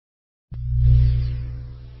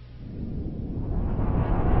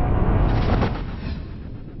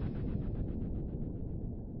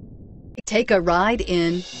Take a ride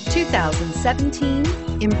in 2017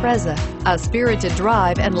 Impreza. A spirited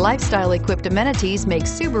drive and lifestyle-equipped amenities make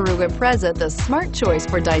Subaru Impreza the smart choice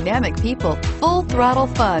for dynamic people. Full throttle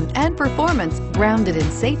fun and performance grounded in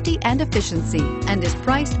safety and efficiency, and is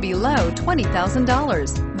priced below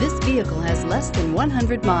 $20,000. This vehicle has less than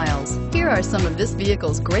 100 miles. Here are some of this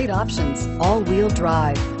vehicle's great options: all-wheel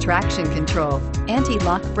drive, traction control,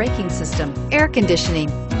 anti-lock braking system, air conditioning,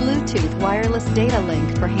 Bluetooth wireless data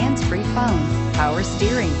link for hands-free phone, power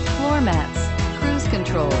steering, floor mats, cruise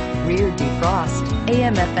control, rear defrost,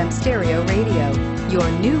 AM/FM stereo radio. Your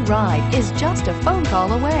new ride is just a phone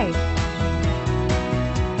call away.